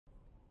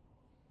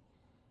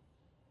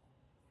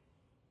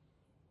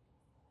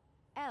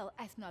Hell,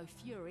 that's no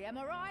fury, am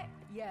I right?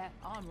 Yeah,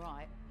 I'm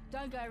right.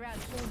 Don't go around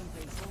warning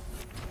people.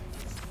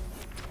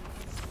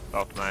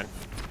 Both mine.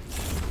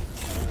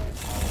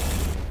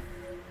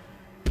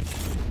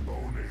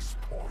 Bonus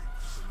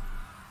points.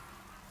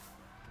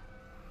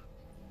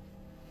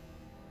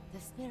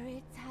 The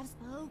spirits have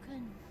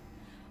spoken.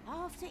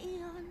 After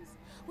eons,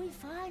 we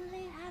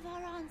finally have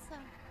our answer.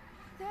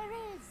 There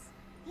is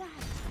life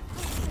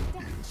after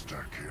death.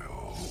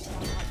 Insta-kill.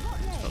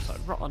 Smells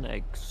like rotten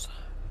eggs.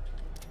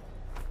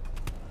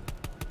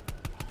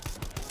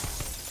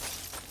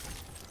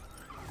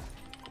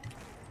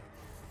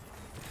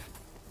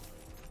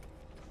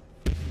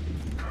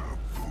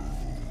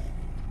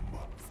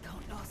 This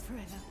can't last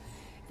forever.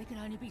 There can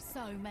only be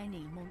so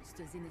many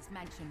monsters in this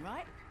mansion,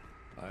 right?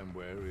 I'm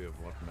wary of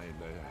what may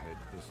lay ahead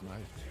this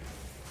night.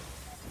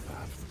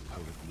 Perhaps the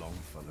poet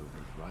Longfellow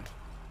was right.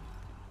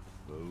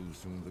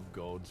 Those whom the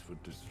gods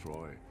would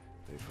destroy,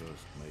 they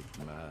first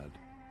make mad.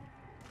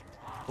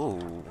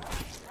 Ooh.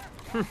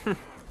 I'm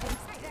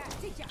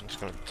just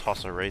gonna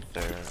toss a right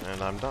there,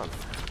 and I'm done.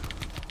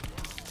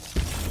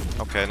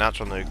 Okay,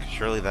 natural nuke.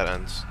 Surely that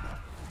ends.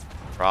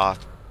 Rock.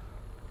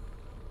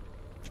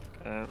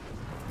 Okay.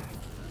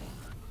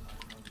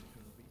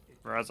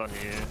 Raz on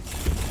you.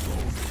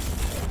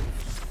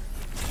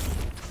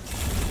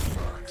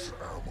 Max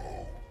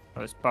ammo.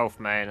 Oh, it's both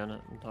main, isn't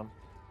it? I'm done.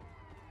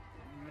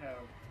 No.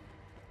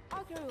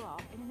 I grew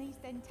up in an East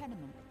End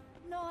tenement.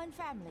 9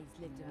 families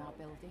lived in our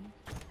building.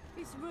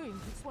 This room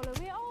could swallow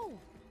it all.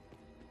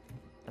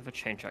 Never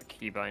change that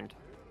keybind.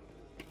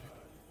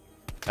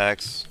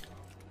 X.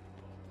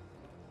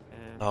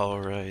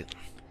 Alright.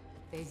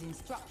 There's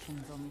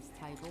instructions on this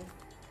table.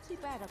 Too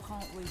bad I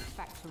can't read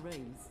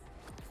factories.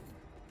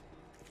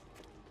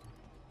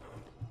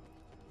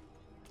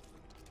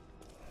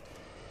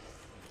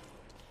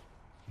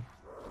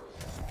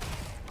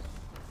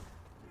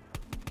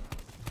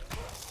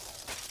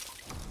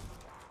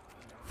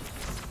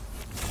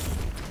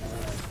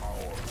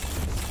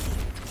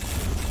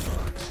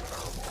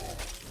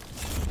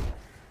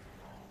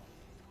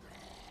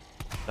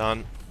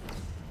 Done.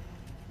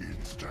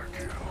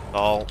 Insta-kill.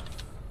 All.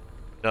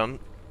 Done.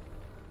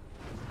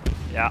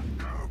 Yeah.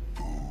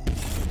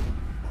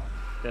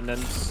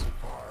 Distance.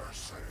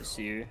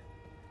 See you.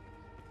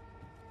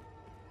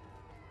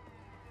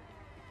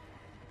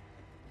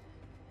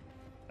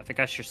 I think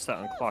I should set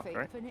on clock,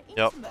 right?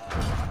 Yep.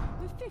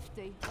 With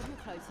 50 of your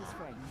closest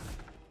friends.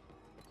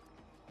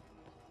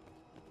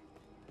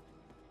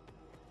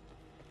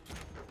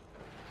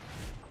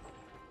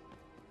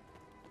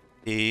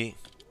 E.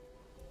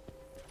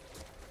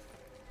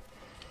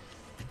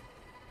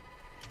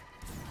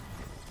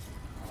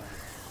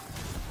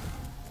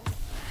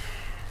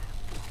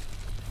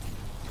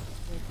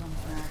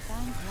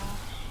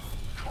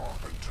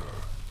 Carpenter.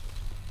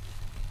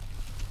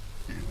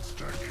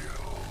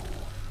 Insta-kill.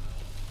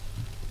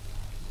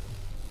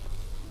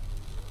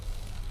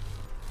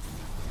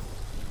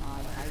 I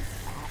hate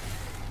rats.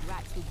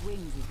 Rats with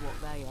wings is what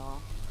they are.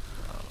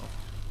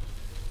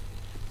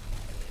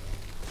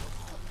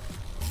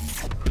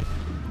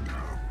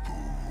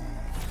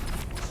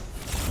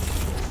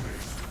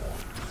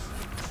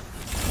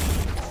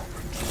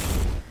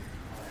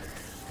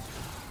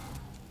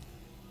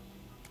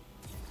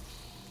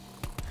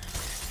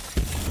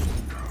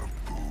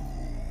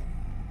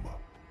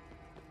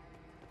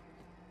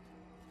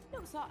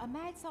 Looks like a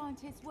mad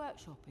scientist's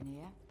workshop in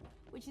here,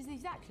 which is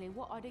exactly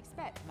what I'd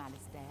expect from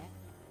Alistair.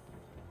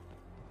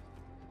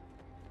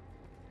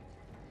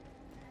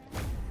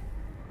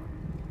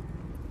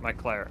 My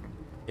cleric.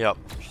 Yep.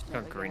 She's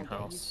got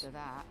greenhouse.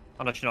 That.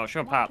 Oh no, she's not. She's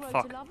on pat.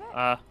 Fuck.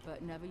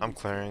 I'm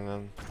clearing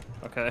them.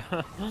 Okay.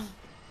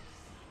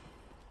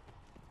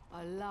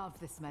 I love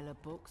the smell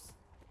of books.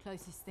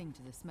 Closest thing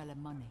to the smell of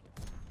money.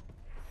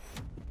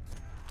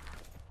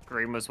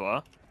 Green was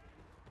what?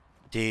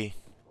 D.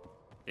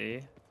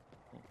 D.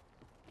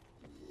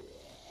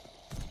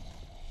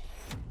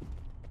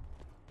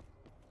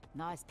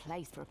 Nice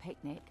place for a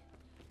picnic,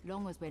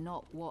 long as we're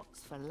not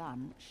what's for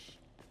lunch.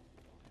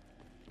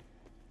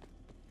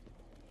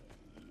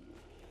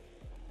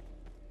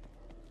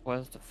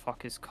 Where's the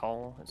fuck is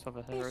Cole? It's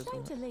over here, It's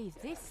shame isn't to it? leave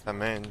this.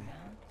 I'm in.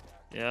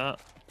 Yeah.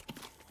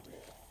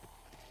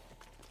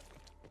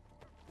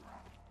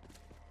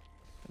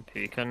 And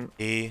Pecan.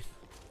 E.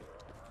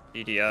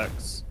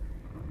 EDX.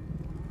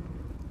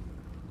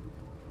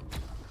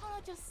 Can't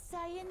I just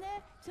stay in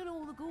there till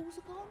all the ghouls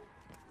are gone?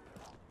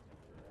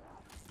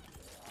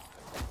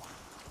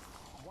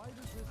 Why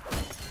does this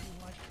seem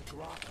like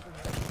grasping?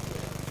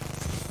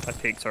 I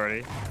peeked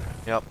already.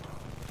 Yep.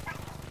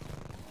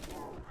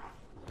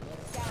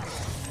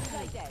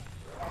 Stay dead.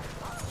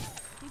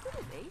 You good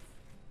at these?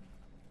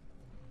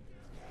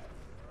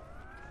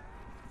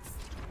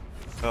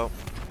 Oh.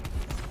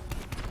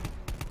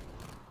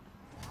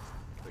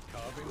 The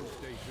carving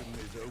station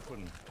is open.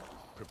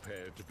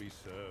 Prepare to be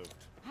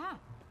served. Huh?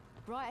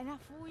 Bright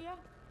enough for you?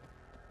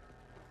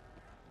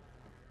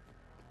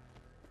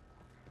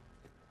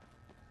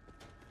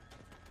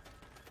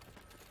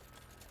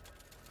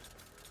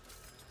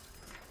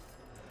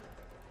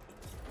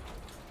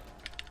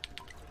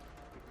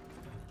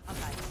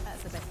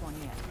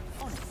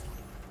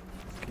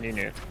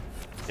 New.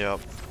 Yep.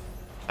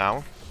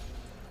 Now?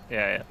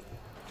 Yeah, yeah.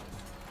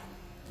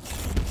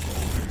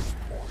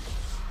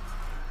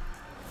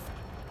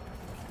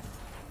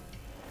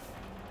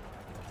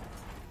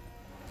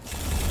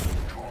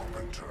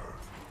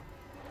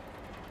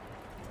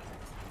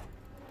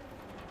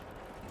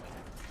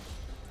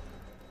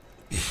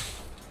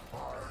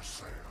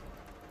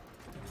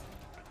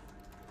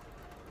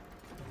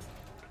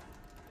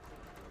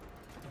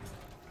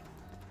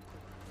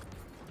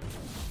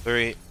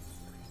 Three.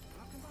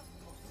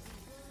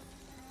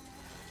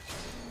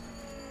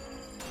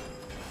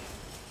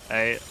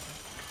 Eight.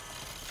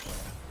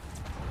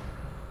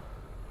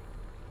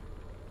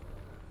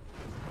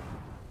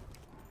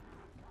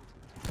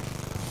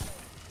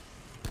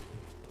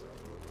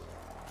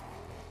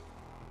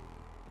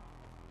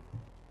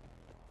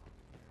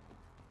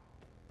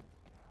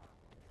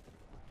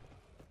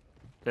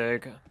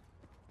 Dig.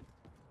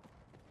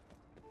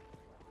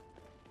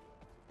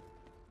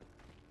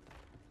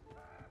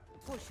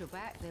 Watch your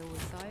back, they always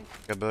say.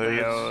 Good boys.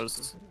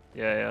 Leo's.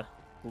 Yeah,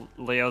 yeah.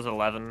 Leo's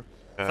 11.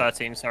 Okay.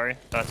 13, sorry.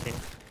 13.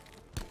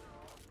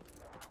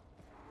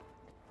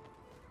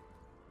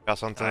 Got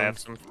something? I have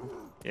some.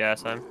 Yeah,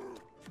 same.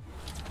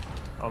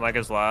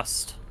 Omega's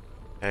last.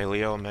 Hey,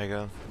 Leo,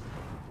 Omega.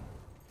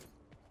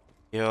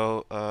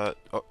 Leo,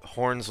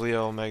 Horns,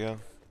 Leo, Omega.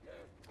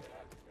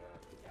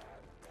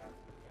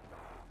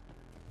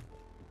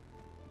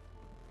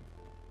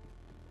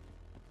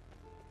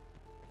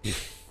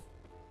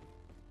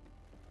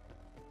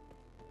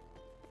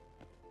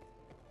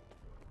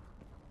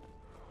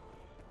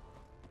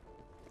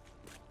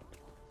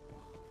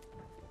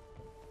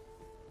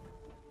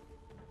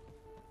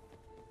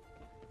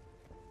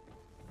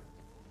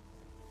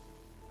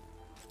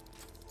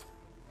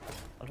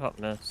 What about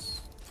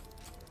miss?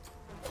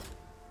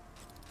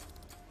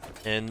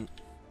 In.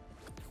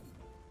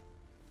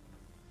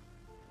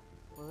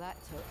 Well, that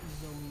took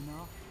long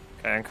enough.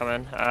 Okay, I'm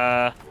coming.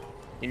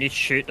 You need to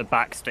shoot the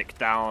back stick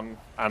down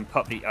and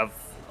put the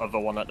other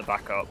one at the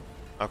back up.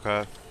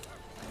 Okay.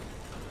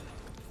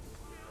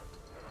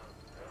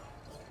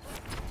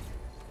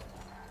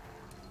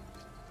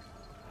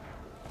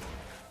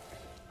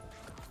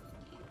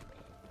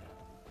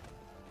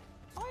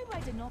 I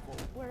read a novel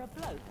where a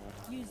bloke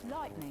used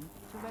lightning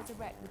to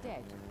resurrect the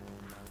dead.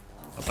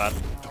 Not bad.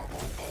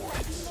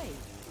 What do you mean?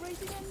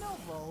 Reading a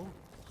novel?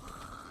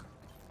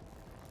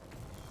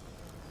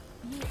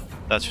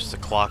 That's just a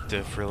clock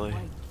diff, really.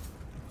 Wait.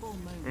 Full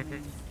moon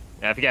means.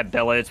 Yeah, if you get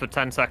billiards with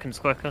 10 seconds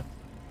quicker.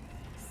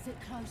 Sit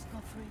close,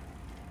 Godfrey.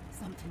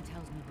 Something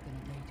tells me we're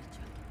gonna need each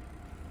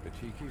other. A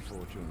cheeky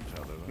fortune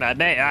teller. Nah,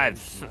 mate,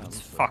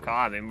 fuck,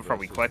 I mean, we're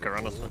probably quicker,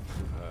 honestly.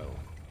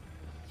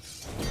 Just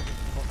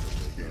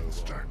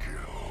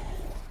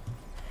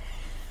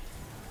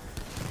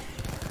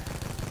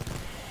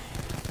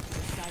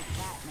say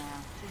that now,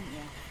 shouldn't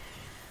you?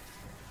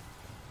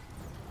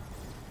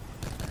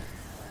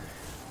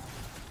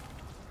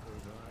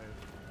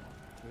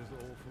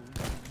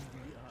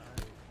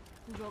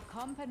 We got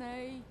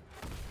company.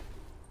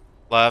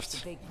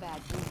 Left. Big bad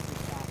wolf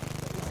is back,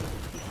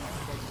 but this is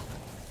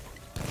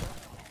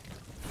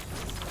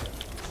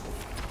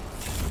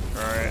a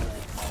Alright.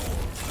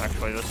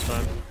 Actually, this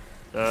time.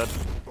 Dead.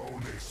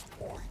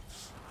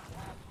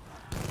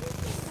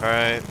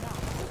 Alright.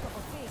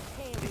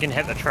 You can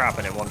hit the trap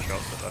and it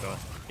one-shots it, by the way.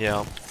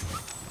 Yeah.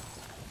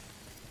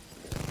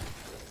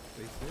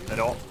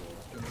 Middle.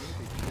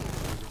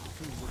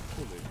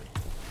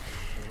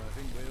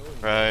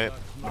 Right.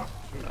 got a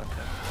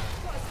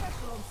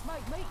special on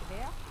smoked meat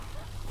here.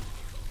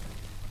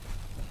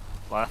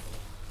 Left.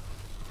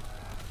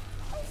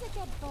 Who's a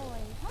good boy,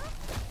 huh?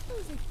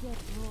 Who's a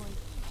good boy?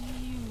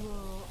 You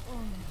are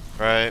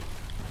Right.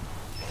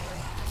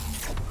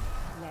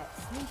 Let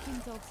sleeping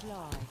dogs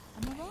lie.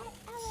 Am I right?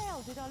 How the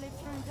hell did I live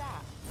through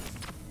that?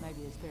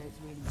 Maybe the spirits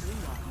really do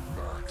like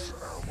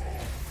me.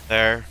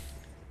 There.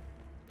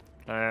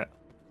 Alright.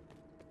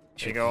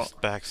 Shoot you go. these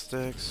back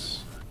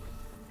sticks.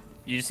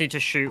 You just need to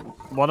shoot.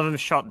 One of them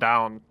shot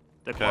down.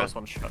 The Okay. close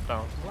one shot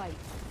down. Wait,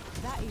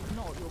 that is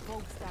not your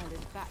gold standard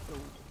battle.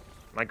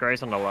 My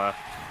gray's on the left.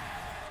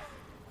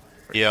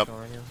 Pretty Yep.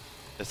 sure, yeah.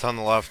 It's on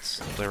the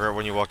left. Like right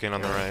when you walk in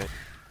on the right.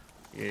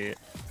 Yeah.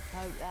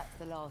 Hope that's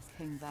the last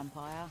king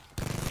vampire.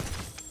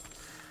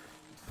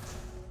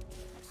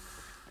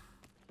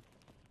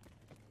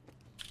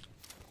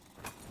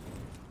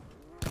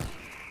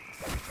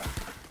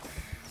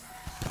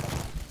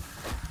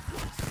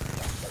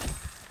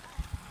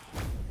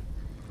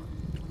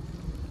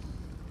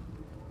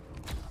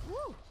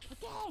 Woo!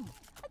 Again!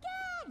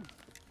 Again!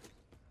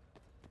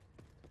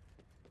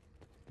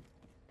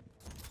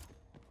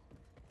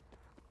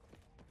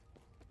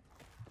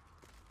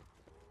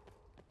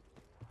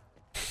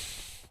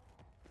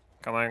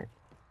 Coming.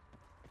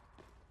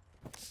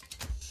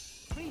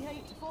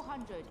 Preheat to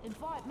 400.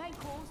 Invite main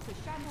calls to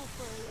shamble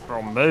through.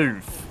 Bro,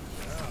 move.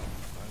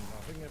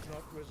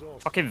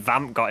 Fucking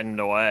Vamp got in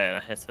the way and I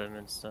hit him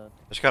instead.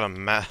 Just got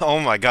a oh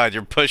my god,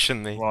 you're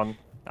pushing me. One.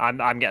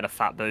 I'm getting a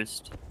fat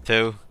boost.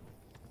 Two.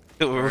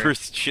 Alright. We're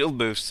shield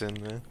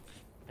boosting, man.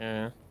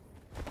 Yeah.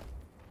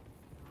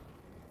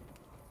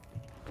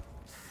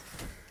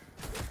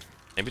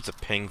 Maybe it's a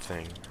ping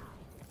thing.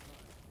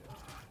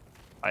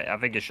 I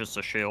think it's just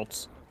the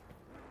shields.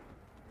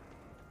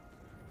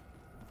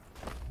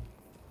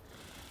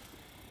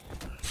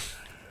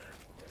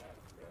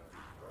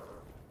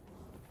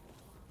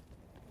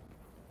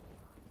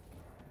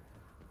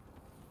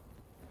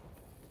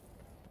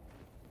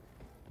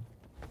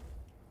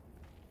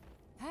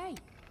 Hey,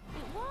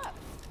 it worked.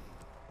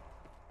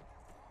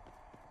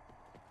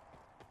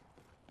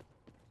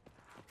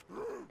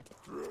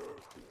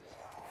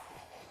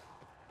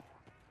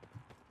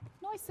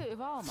 Nice suit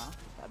of armor,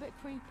 but a bit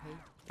creepy.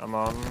 I'm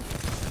on.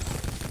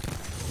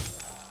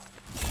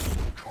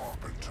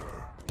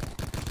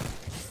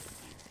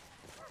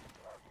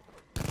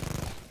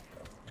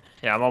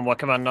 Yeah, I'm on what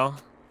command now?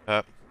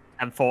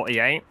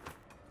 M48.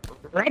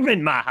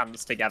 Rubbing my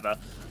hands together.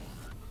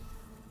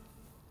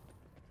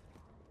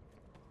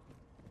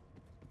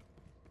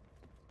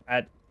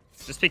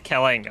 Just be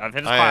killing. I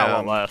think there's quite a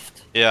lot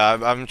left. Yeah,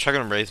 I'm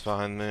checking race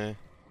behind me.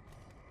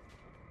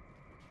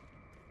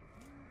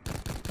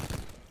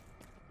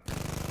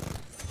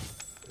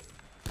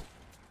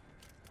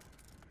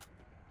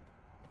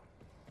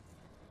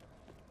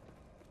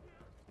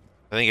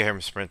 I think I hear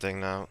him sprinting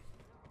now.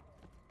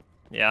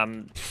 Yeah,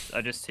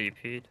 I just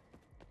TP'd.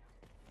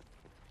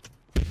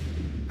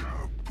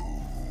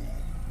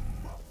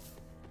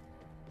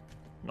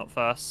 Not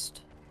first.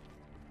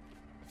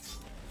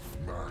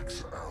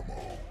 Max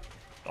ammo.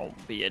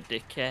 Don't be a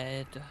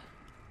dickhead.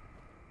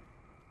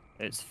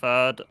 It's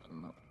third.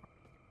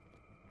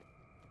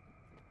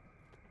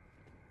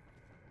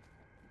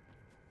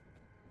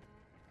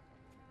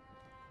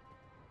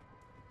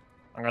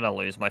 I'm gonna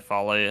lose my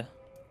follow.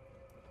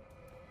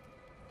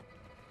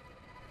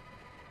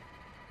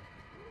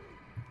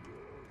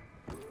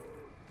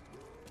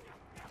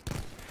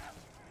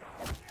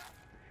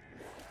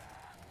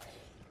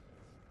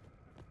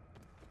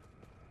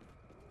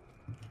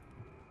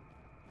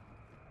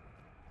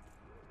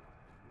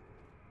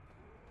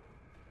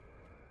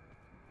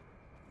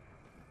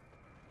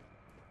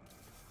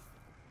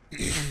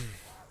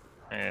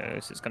 Yeah,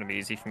 this is gonna be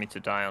easy for me to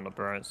die on the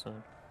bright side.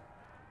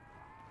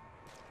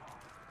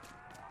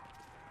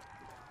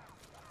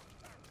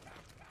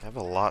 I have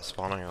a lot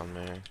spawning on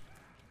me.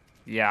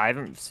 Yeah, I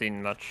haven't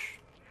seen much.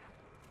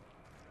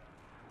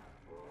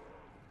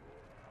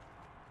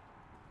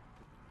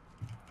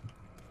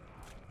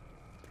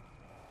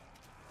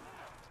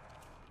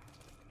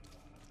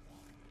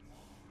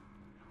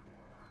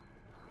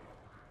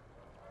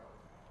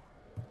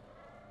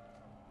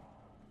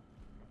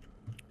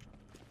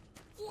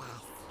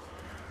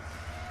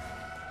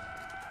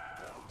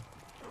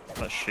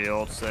 My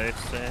shield safe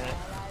state.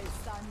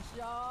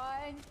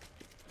 Sunshine.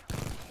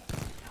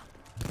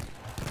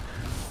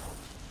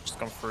 Just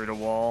gone through the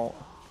wall.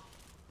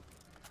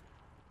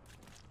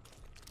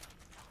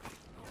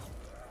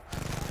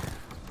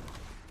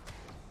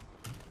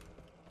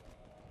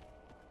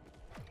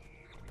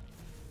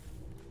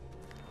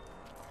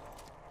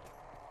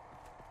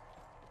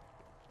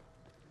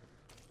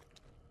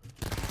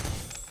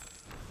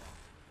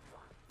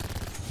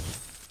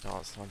 No,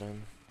 it's not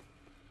in.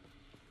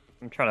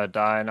 I'm trying to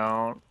die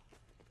now.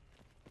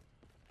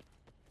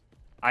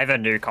 I have a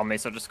nuke on me,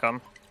 so just come.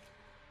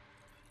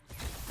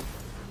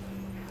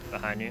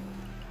 Behind you.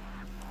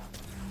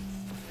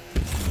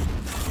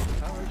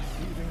 How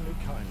exceedingly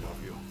kind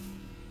of you.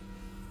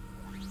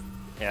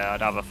 Yeah, I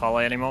don't have a follow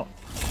anymore.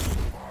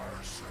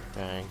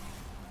 Dang.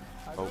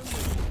 Oh.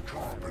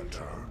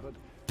 Carpenter.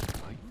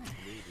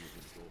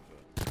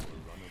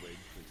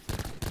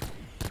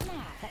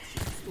 Nah, that's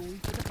just a story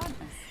for the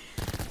punters.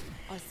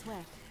 I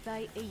swear,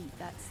 they eat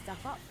that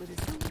stuff up with a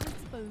silver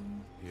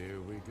spoon.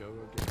 Here we go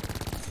again.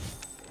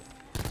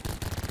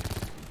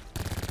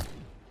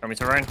 Want me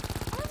to rain? I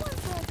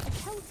once heard a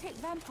Celtic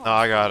vampire. Oh,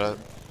 I got it.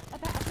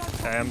 About a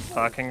blood Okay, I'm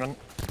parking on.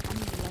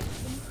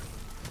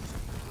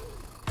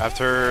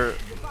 After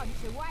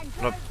I'm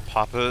gonna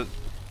pop it.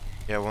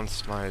 Yeah,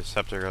 once my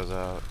scepter goes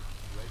out.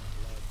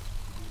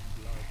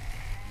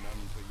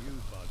 None for you,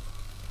 bud.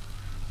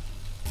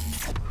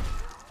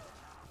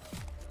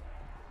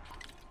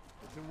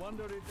 It's a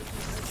wonder it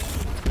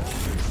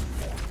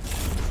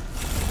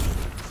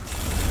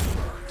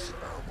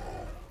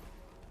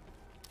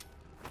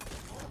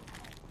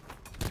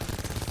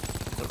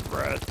The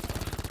red.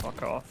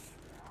 Fuck off.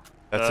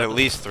 That's at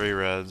least 3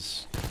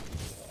 reds.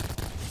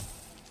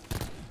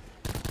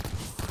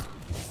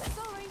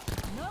 Sorry,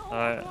 no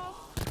Alright. autograph.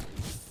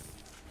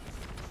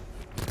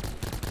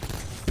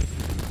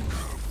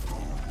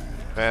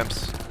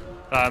 Vamps.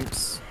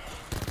 Bumps.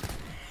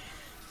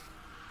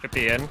 Should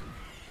be in.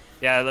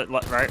 Yeah,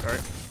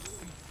 right.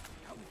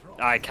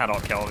 I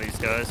cannot kill these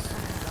guys.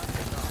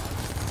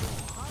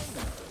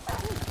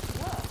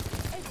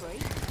 Every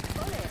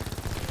bullet.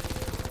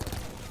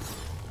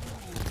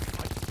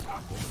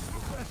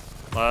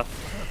 Left.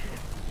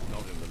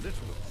 not in the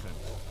literal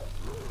sense.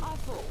 I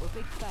thought a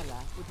big fella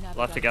would never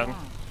Left go again.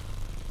 down.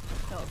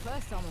 Not the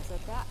first time I said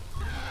that.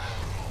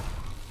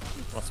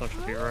 Last one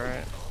should be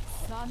right.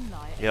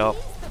 Sunlight. Yep,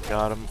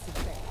 got him.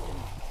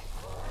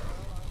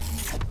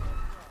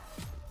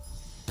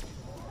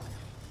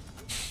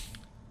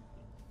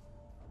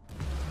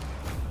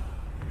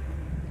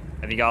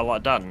 Have you got a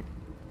lot done?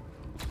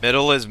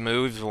 Middle is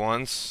moved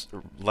once.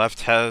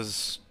 Left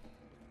has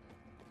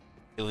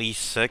at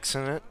least 6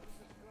 in it.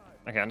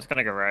 Okay, I'm just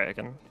gonna go right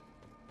again.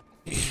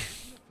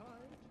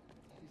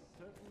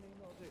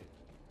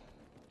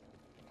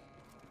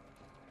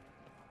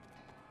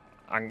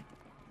 I'm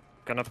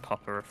gonna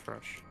pop a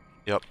refresh.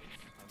 Yep.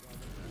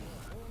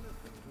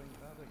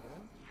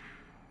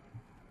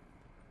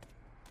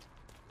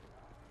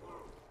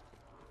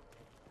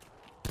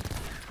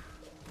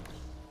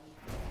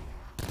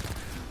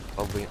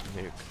 Probably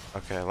nuke.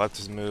 Okay, left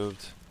is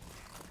moved.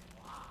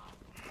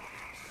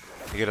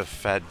 You get a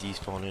fat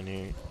despawn in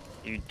here.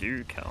 You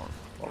do count.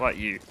 What about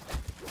you?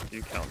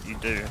 You count. You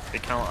do. They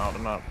count out the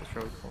map. That's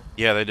really cool.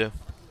 Yeah, they do.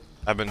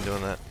 I've been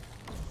doing that.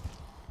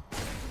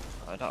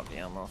 I don't have the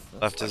ammo.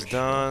 Left is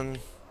done.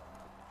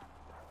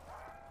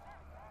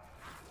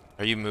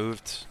 Are you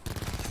moved?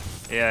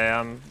 Yeah,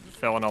 I'm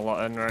filling a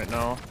lot in right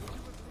now.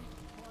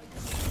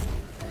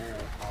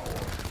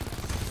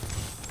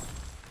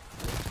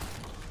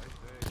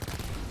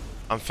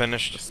 I'm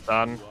finished. Just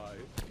done.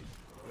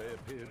 They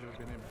appear to have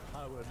been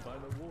empowered by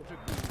the water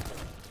goo.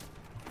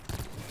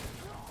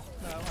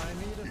 Now I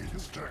need a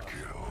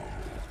insta-kill.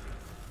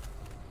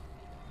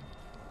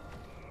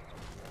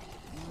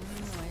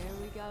 Here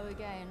we go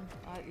again.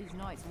 I hope these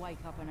knights wake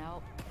up and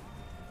help.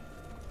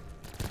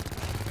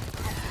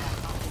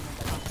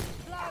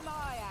 Blow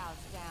my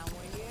house down,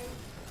 will you?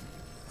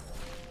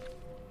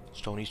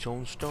 Stony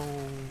stone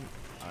stone.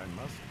 I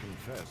must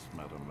confess,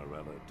 Madame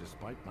Morella,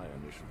 despite my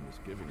initial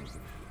misgivings,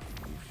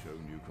 you've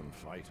shown you can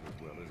fight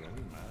as well as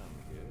any man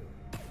here.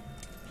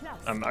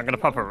 I'm gonna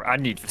pop a. I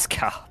need this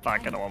car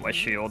back. I don't want my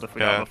shield if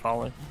we have a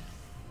follow.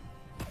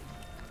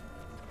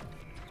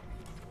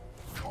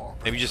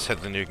 Maybe just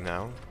hit the nuke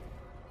now.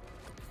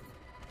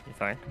 You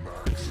think?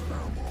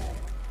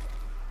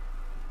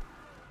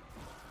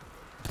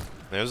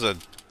 There's a.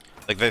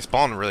 Like, they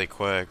spawn really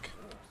quick.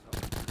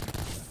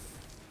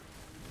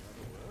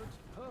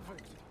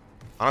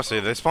 Honestly,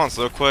 they spawn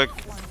so quick.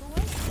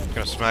 I'm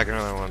gonna smack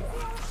another one.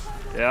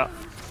 Yeah.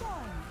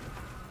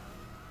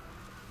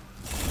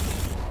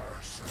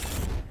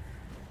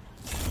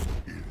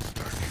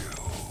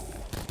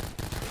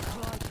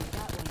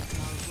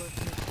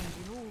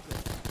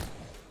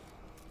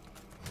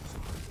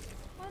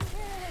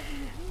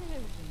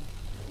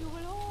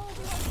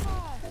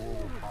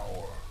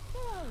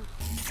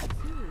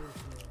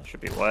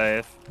 Should be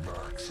wave.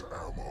 Max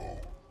ammo.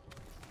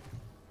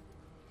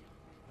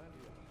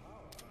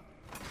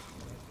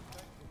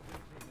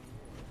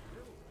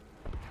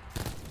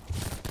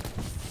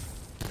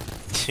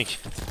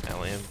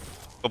 Alien.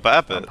 Go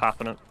bap I'm it.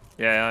 popping it.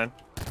 Yeah, I'm.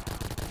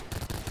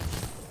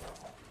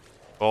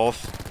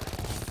 Both.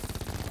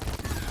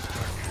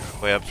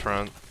 Way up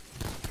front.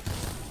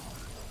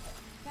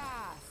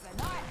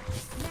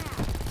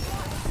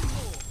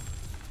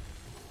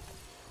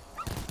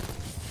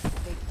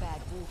 Big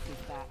bad wolf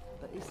is back,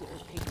 but this little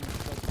pig is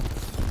dead.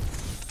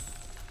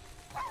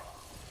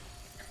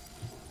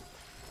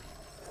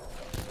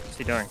 What's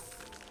he doing?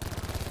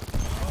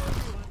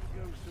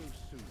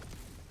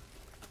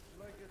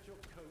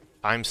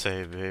 Time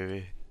save,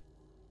 baby.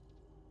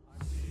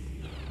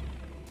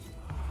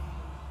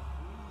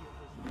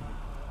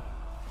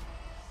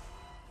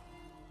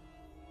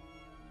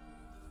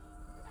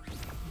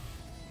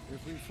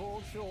 If we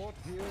fall short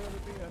here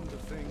at the end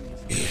of things,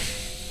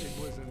 it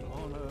was an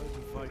honor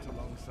to fight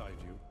alongside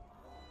you.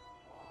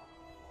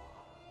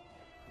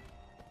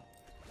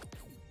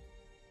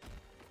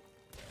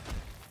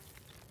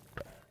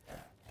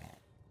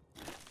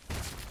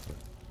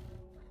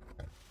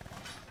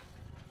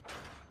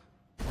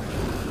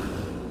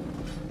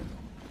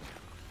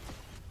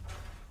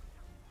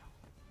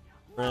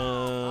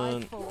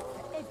 I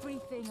fought for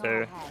everything I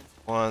had.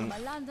 One.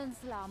 From a London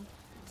slum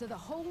to the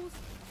halls,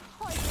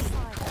 high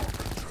society.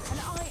 And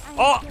I ain't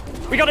Oh,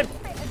 giving we got him. a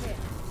bit of it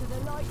to the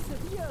likes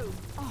of you.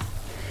 Oh,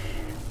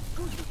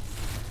 goodness.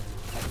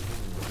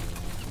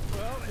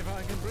 Well, if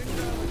I can bring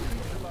down a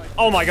creature like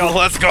Oh my god.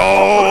 Let's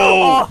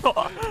go!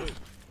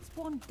 It's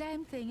one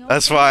damn thing.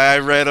 That's why I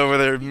ran over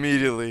there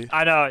immediately.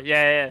 I know,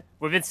 yeah.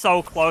 We've been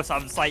so close. I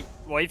was like,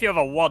 well, if you have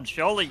a one,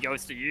 surely it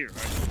goes to you,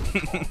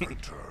 right?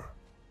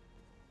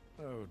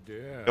 oh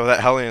dear. Yo, that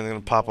Hellion is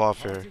gonna pop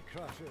off here. Party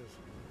crashers.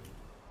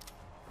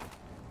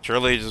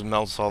 Surely it just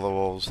melts all the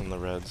wolves and the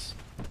reds.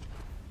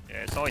 Yeah,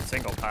 it's only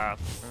single path.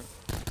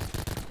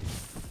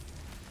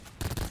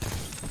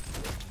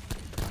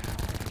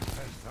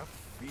 Yes, that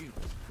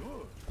feels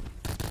good.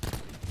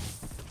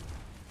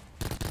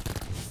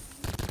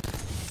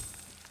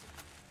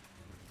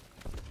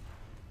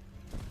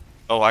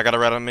 Oh, I got a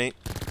red on me.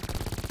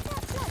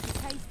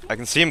 I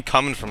can see him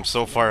coming from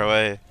so far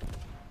away.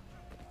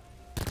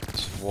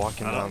 Just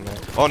walking down there.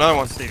 Oh, another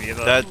one. See the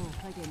other. Dead.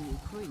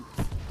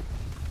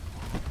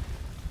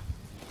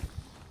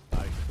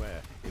 I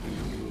swear, it is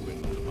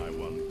ruined my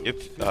one. Yep,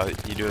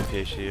 you do a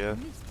PhD, yeah.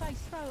 I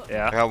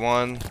Yeah. got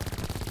one.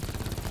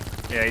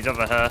 Yeah, he's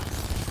over here.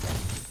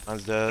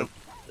 One's dead.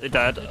 He's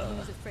dead.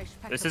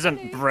 This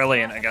isn't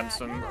brilliant against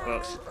him,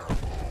 but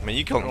I mean,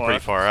 you killed him pretty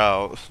far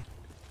out.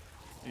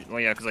 Well,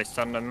 yeah, because I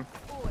stunned him.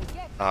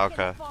 Oh,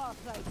 okay.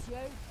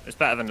 It's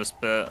better than just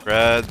Bert.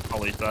 Red.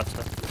 Always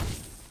better.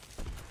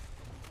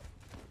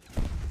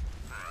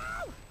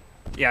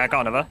 Yeah, I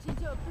got another.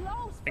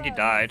 I think he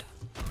died.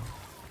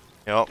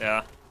 Yep.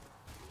 Yeah.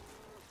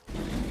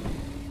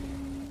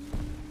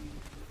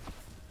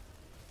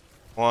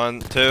 One,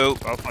 two.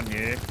 Both on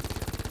you.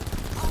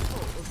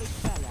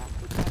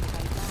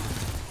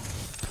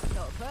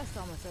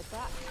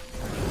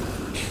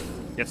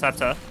 Get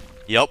Scepter.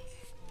 Yep.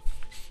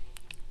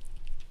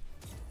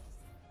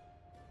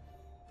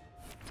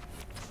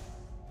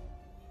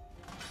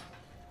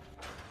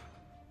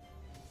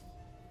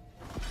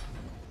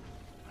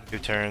 Two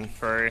turn.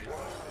 3.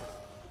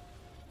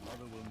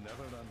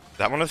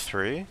 That one a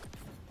 3?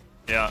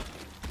 Yeah.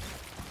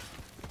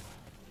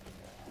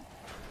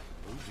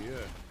 Oh dear,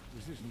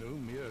 this is no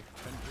mere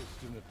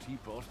tempest in a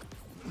teapot.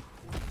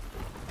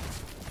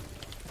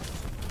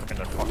 I'm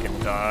gonna fucking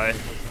die.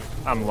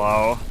 I'm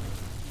low.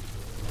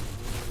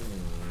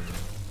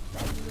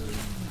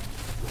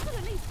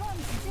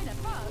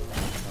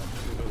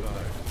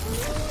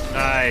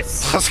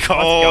 Nice. Let's go.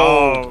 Let's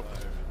go.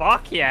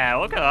 Fuck yeah,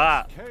 look at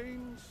that.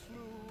 Cain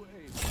slew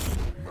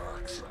Abel.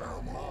 Mark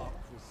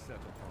was set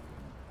upon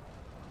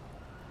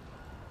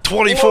him.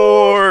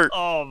 24!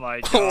 Oh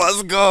my god.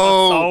 Let's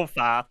go! So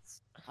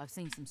fast. I've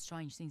seen some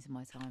strange things in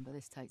my time, but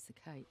this takes the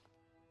cake.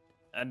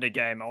 End of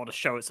game, I want to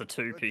show it's a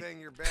 2p. Good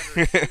thing your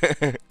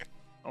battery.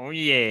 Oh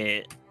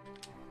yeah.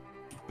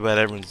 But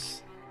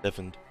everyone's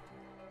deafened.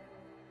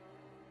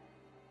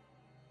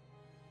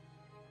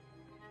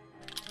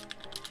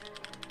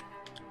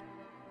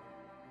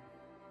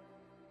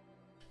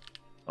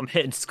 I'm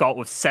hitting Scott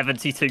with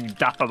 72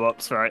 dapper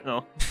ups right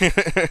now.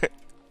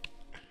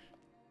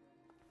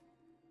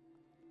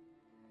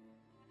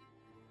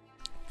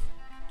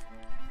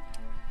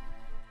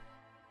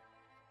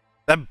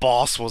 That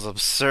boss was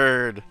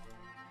absurd.